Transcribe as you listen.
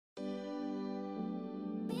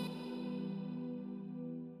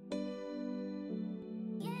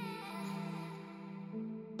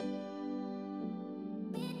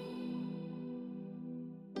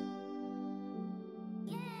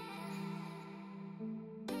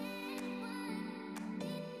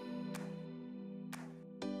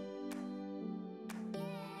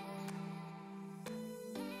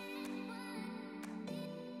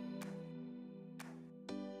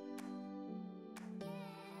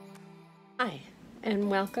Hi, and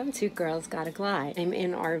welcome to Girls Gotta Glide. I'm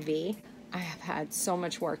in RV. I have had so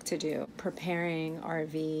much work to do preparing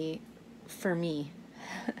RV for me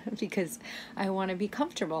because I want to be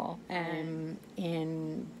comfortable. And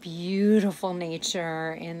in beautiful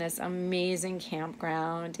nature in this amazing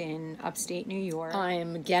campground in upstate New York.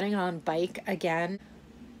 I'm getting on bike again.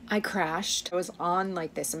 I crashed. I was on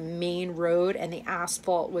like this main road and the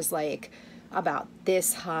asphalt was like about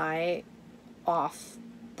this high off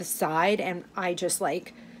the side, and I just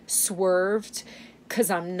like swerved because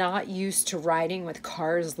I'm not used to riding with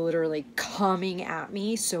cars literally coming at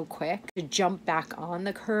me so quick to jump back on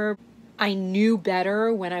the curb. I knew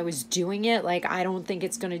better when I was doing it. Like, I don't think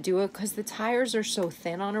it's going to do it because the tires are so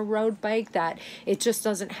thin on a road bike that it just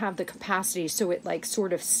doesn't have the capacity. So it like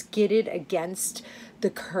sort of skidded against the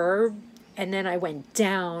curb. And then I went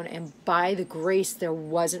down, and by the grace, there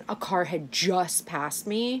wasn't a car had just passed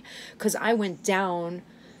me because I went down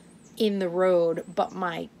in the road, but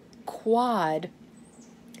my quad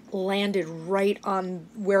landed right on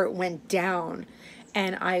where it went down.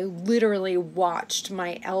 And I literally watched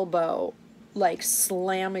my elbow like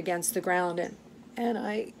slam against the ground, and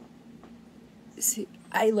I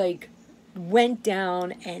like went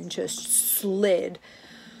down and just slid,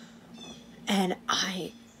 and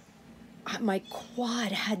my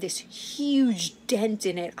quad had this huge dent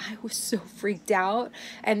in it. I was so freaked out.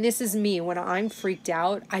 And this is me. When I'm freaked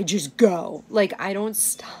out, I just go. Like, I don't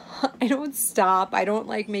stop. I don't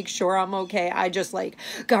like make sure I'm okay. I just like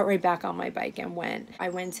got right back on my bike and went. I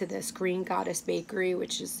went to this Green Goddess Bakery,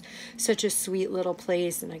 which is such a sweet little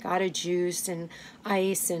place. And I got a juice and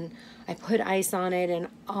ice, and I put ice on it. And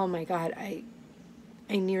oh my God, I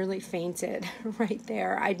nearly fainted right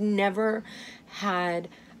there. I'd never had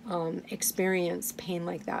experience pain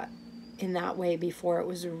like that in that way before. It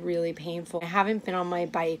was really painful. I haven't been on my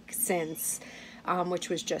bike since, which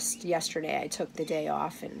was just yesterday. I took the day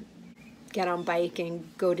off and get on bike and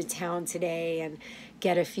go to town today and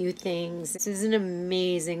get a few things. This is an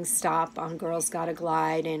amazing stop on Girls Gotta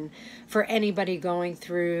Glide, and for anybody going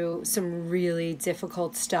through some really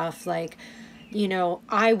difficult stuff, like, you know,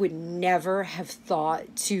 I would never have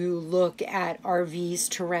thought to look at RVs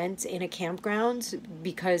to rent in a campground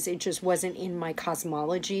because it just wasn't in my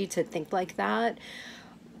cosmology to think like that.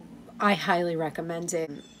 I highly recommend it.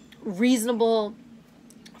 Reasonable,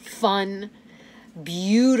 fun,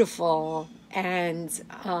 beautiful, and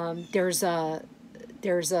there's a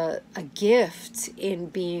gift in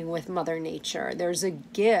being with Mother Nature. There's a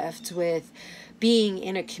gift with being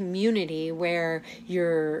in a community where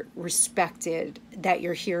you're respected, that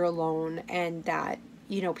you're here alone, and that,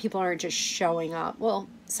 you know, people aren't just showing up. Well,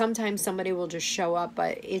 sometimes somebody will just show up,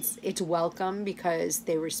 but it's welcome because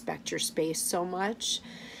they respect your space so much.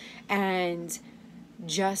 And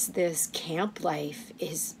just this camp life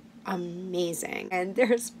is amazing. And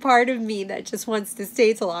there's part of me that just wants to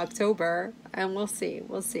stay till October, and we'll see.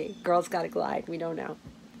 Girls Gotta Glide. We don't know.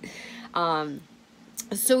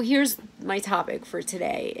 So here's my topic for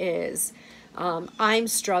today is I'm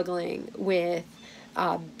struggling with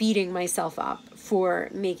beating myself up for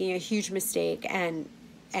making a huge mistake and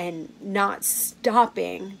not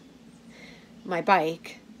stopping my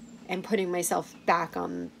bike and putting myself back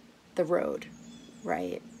on the road,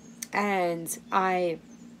 right? And I,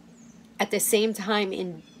 at the same time,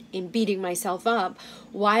 in beating myself up,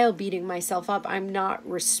 while beating myself up, I'm not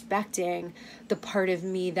respecting the part of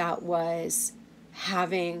me that was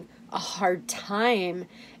having a hard time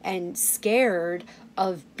and scared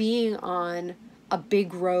of being on a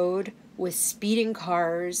big road with speeding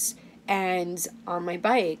cars and on my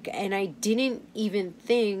bike. And I didn't even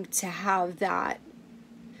think to have that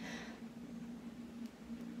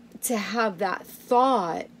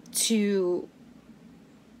thought to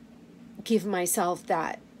give myself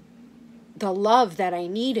the love that I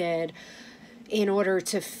needed in order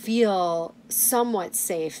to feel somewhat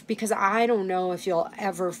safe, because I don't know if you'll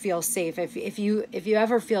ever feel safe. If you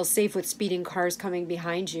ever feel safe with speeding cars coming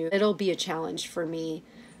behind you, it'll be a challenge for me,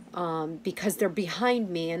 because they're behind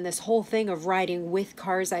me, and this whole thing of riding with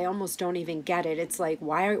cars, I almost don't even get it. It's like,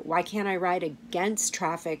 why can't I ride against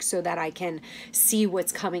traffic so that I can see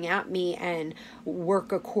what's coming at me and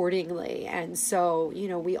work accordingly? And so, you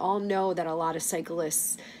know, we all know that a lot of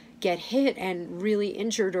cyclists get hit and really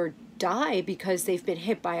injured or die because they've been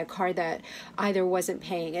hit by a car that either wasn't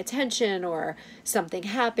paying attention or something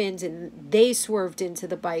happened and they swerved into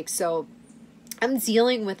the bike. So I'm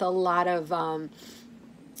dealing with a lot of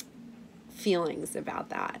feelings about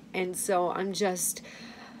that. And so I'm just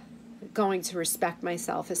going to respect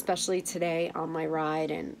myself, especially today on my ride,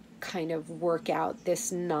 and kind of work out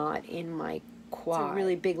this knot in my quad. It's a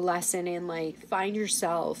really big lesson in, like, find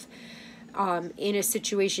yourself in a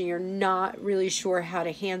situation you're not really sure how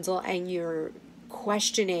to handle and you're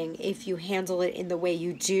questioning if you handle it in the way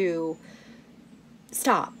you do,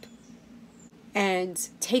 stop and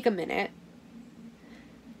take a minute,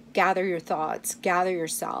 gather your thoughts, gather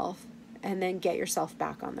yourself, and then get yourself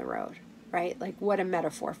back on the road, right? Like, what a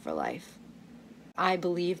metaphor for life. I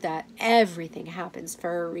believe that everything happens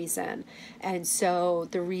for a reason. And so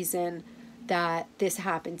the reason that this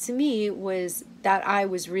happened to me was that I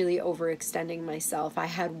was really overextending myself. I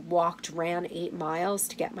had ran 8 miles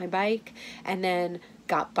to get my bike, and then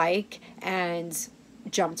got bike and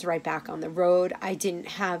jumped right back on the road. I didn't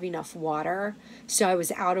have enough water, so I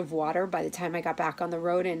was out of water by the time I got back on the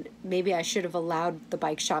road, and maybe I should have allowed the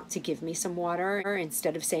bike shop to give me some water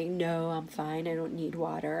instead of saying, no, I'm fine, I don't need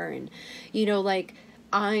water. And, you know, like,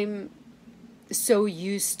 I'm so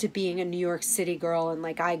used to being a New York City girl and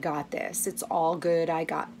like, I got this, it's all good,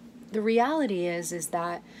 the reality is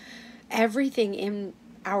that everything in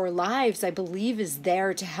our lives, I believe, is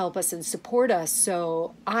there to help us and support us.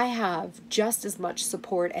 So I have just as much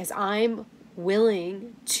support as I'm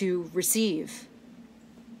willing to receive,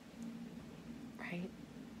 right?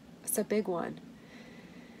 That's a big one.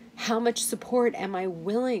 How much support am I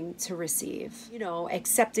willing to receive? You know,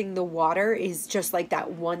 accepting the water is just like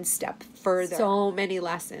that one step further. So many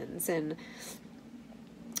lessons. And,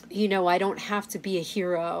 you know, I don't have to be a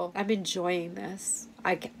hero. I'm enjoying this.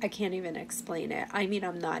 I can't even explain it. I mean,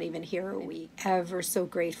 I'm not even here a week. Ever so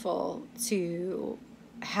grateful to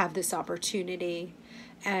have this opportunity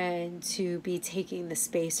and to be taking the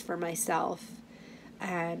space for myself,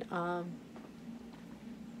 and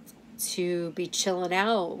to be chilling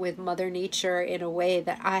out with Mother Nature in a way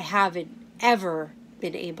that I haven't ever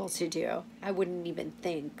been able to do. I wouldn't even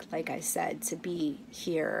think, like I said, to be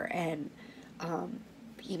here and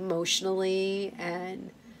emotionally and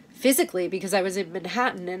physically, because I was in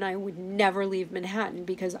Manhattan and I would never leave Manhattan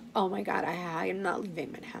because, oh my God, I'm not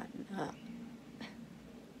leaving Manhattan.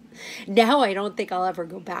 Now I don't think I'll ever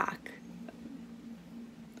go back.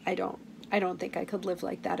 I don't think I could live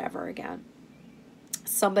like that ever again.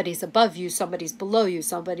 Somebody's above you, somebody's below you,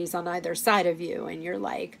 somebody's on either side of you, and you're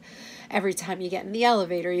like, every time you get in the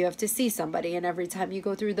elevator you have to see somebody, and every time you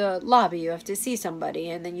go through the lobby you have to see somebody,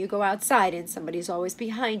 and then you go outside and somebody's always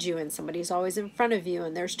behind you and somebody's always in front of you,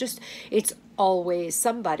 and it's always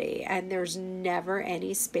somebody, and there's never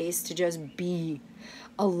any space to just be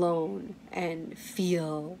alone and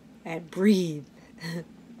feel and breathe.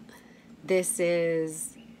 This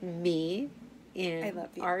is me in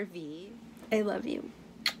RV. I love you.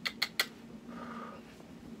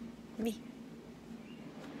 Me.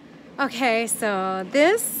 Okay, so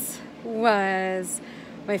this was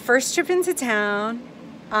my first trip into town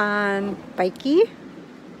on Bikey,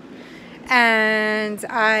 and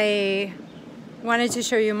I wanted to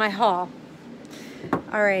show you my haul.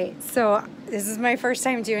 All right, so this is my first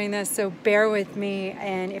time doing this, so bear with me,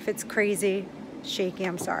 and if it's crazy, shaky,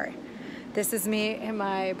 I'm sorry. This is me in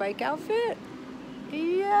my bike outfit.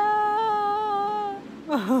 Yeah.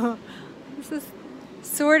 This is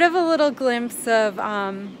sort of a little glimpse of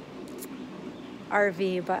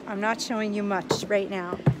RV, but I'm not showing you much right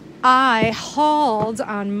now. I hauled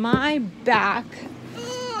on my back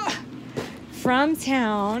from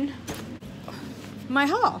town my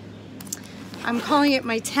haul. I'm calling it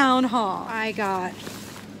my town haul. I got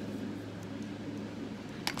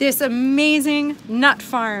this amazing nut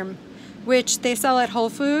farm, which they sell at Whole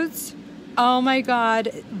Foods. Oh my God,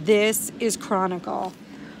 this is Chronicle.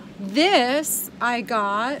 This I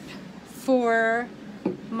got for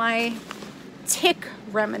my tick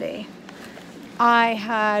remedy. I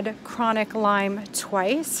had chronic Lyme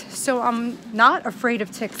twice, so I'm not afraid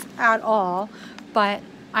of ticks at all, but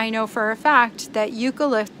I know for a fact that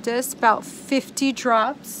eucalyptus, about 50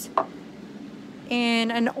 drops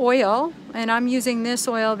in an oil, and I'm using this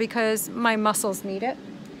oil because my muscles need it,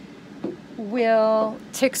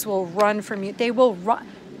 ticks will run from you. They will run.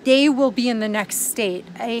 They will be in the next state.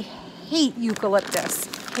 I hate eucalyptus.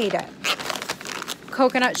 Hate it.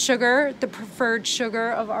 Coconut sugar, the preferred sugar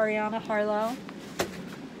of Arianna Harlow.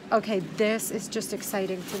 Okay, this is just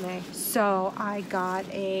exciting to me. So I got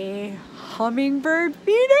a hummingbird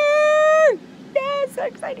feeder. Yeah, so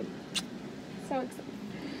exciting. So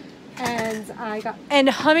exciting. And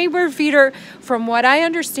hummingbird feeder, from what I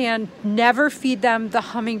understand, never feed them the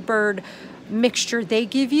hummingbird mixture they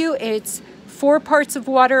give you. It's 4 parts of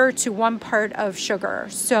water to 1 part of sugar.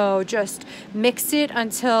 So just mix it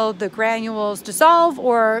until the granules dissolve,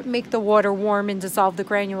 or make the water warm and dissolve the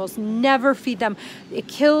granules. Never feed them. It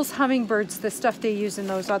kills hummingbirds, the stuff they use in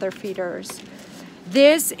those other feeders.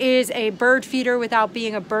 This is a bird feeder without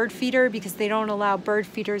being a bird feeder because they don't allow bird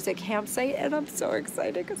feeders at campsite, and I'm so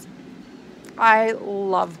excited because I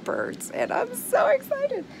love birds and I'm so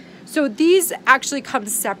excited. So these actually come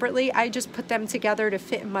separately. I just put them together to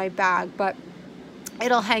fit in my bag, but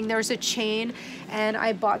it'll hang. There's a chain, and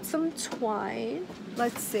I bought some twine.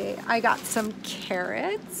 Let's see. I got some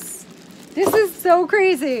carrots. This is so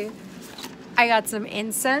crazy. I got some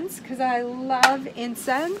incense because I love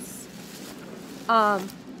incense. I'm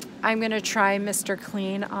going to try Mr.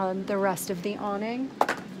 Clean on the rest of the awning.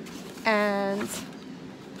 And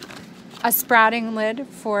a sprouting lid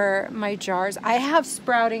for my jars. I have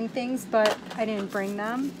sprouting things, but I didn't bring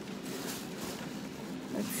them.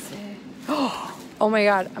 Let's see. Oh my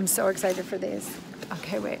God, I'm so excited for these.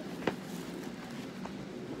 Okay, wait.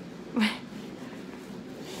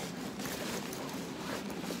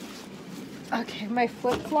 Okay, my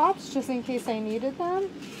flip-flops, just in case I needed them.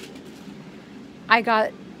 I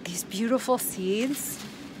got these beautiful seeds.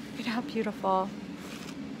 Look at how beautiful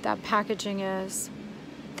that packaging is.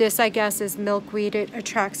 This, I guess, is milkweed. It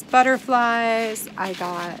attracts butterflies. I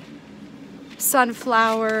got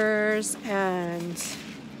sunflowers and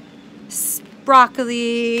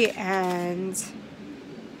broccoli and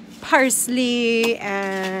parsley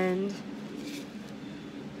and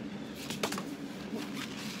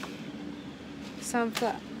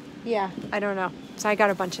yeah, I don't know. So I got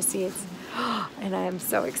a bunch of seeds. And I am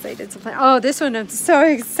so excited to plant. Oh, this one I'm so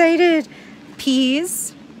excited.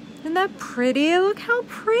 Peas. Isn't that pretty? Look how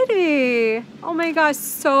pretty. Oh my gosh,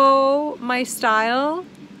 so my style.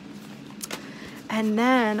 And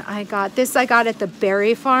then I got this, I got at the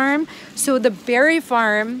berry farm. So the berry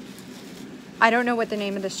farm, I don't know what the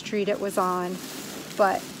name of the street it was on,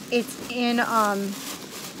 but it's in,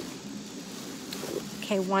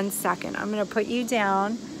 okay, 1 second. I'm gonna put you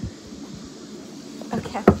down.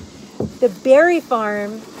 Okay. The berry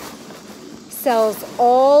farm sells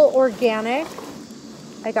all organic.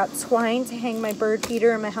 I got twine to hang my bird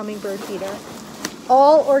feeder and my hummingbird feeder.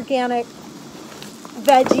 All organic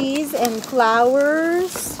veggies and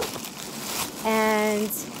flowers and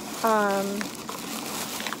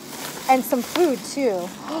some food too.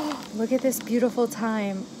 Look at this beautiful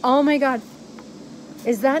thyme. Oh my God.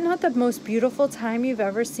 Is that not the most beautiful thyme you've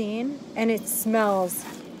ever seen? And it smells.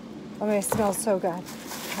 Oh my God, it smells so good. Okay.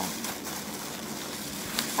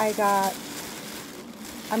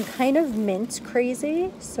 I'm kind of mint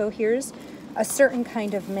crazy. So here's a certain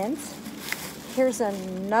kind of mint. Here's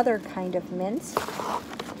another kind of mint.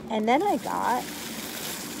 And then I got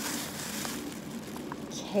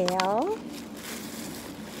kale.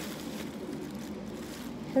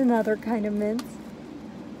 Another kind of mint.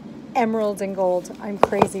 Emerald and gold. I'm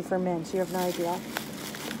crazy for mint. You have no idea.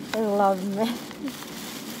 I love mint.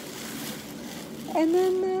 And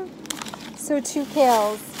then, so 2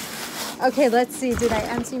 kales. Okay, let's see. Did I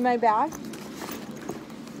empty my bag?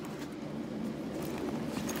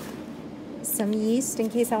 Some yeast in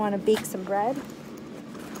case I want to bake some bread.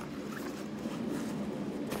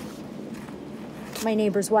 My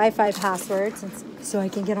neighbor's Wi-Fi password so I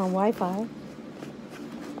can get on Wi-Fi.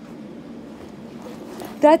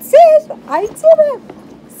 That's it. I did it.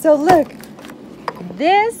 So look,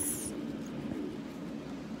 this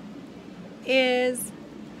is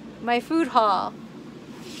my food haul.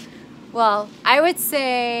 Well, I would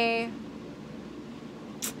say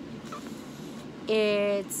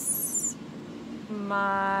it's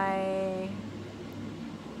my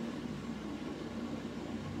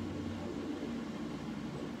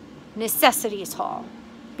necessities haul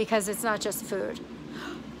because it's not just food.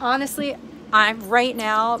 Honestly, I'm right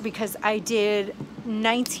now because I did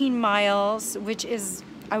 19 miles, which is,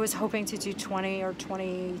 I was hoping to do 20 or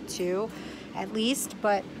 22 at least,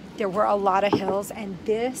 but there were a lot of hills and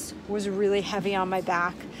this was really heavy on my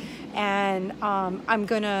back. And I'm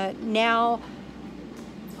gonna now,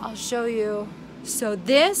 I'll show you. So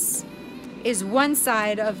this is one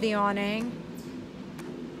side of the awning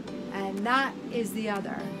and that is the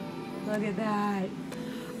other. Look at that.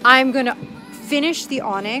 I'm gonna finish the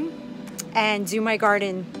awning and do my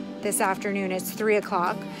garden this afternoon. It's 3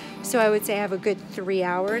 o'clock. So I would say I have a good 3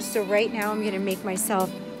 hours. So right now I'm gonna make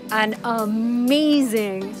myself an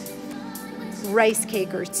amazing rice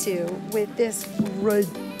cake or two with this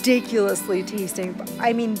ridiculously tasting.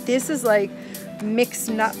 I mean, this is like mixed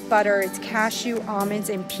nut butter. It's cashew, almonds,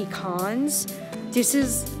 and pecans. This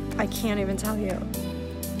is, I can't even tell you.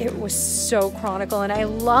 It was so chronicle and I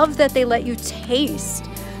love that they let you taste.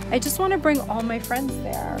 I just wanna bring all my friends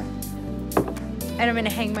there. And I'm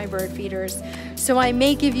gonna hang my bird feeders. So I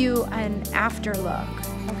may give you an after look,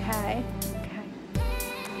 okay?